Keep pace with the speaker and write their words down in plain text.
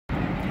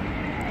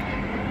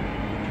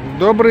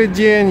Добрый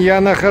день, я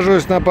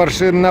нахожусь на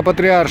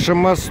Патриаршем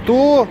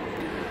мосту,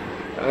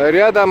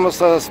 рядом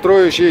со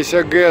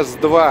строящейся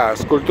ГЭС-2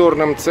 с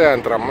культурным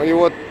центром. И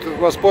вот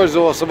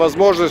воспользовался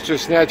возможностью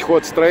снять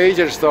ход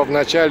строительства в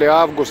начале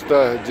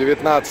августа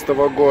 2019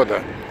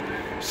 года.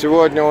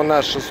 Сегодня у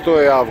нас 6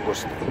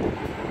 августа.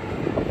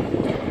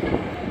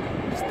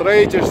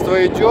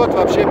 Строительство идет.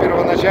 Вообще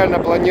первоначально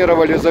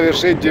планировали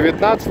завершить в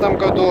 2019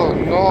 году,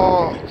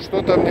 но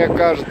что-то мне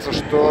кажется,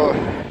 что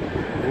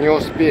не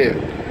успеют.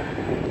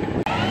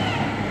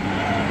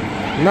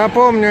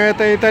 Напомню,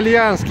 это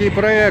итальянский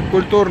проект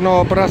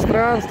культурного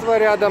пространства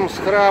рядом с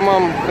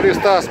храмом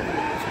Христа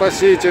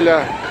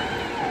Спасителя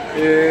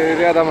и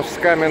рядом с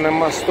каменным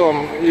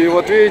мостом. И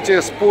вот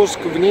видите, спуск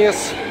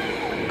вниз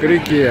к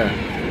реке.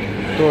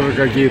 Тоже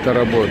какие-то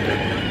работы.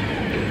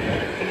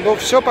 Ну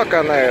все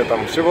пока на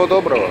этом. Всего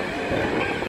доброго.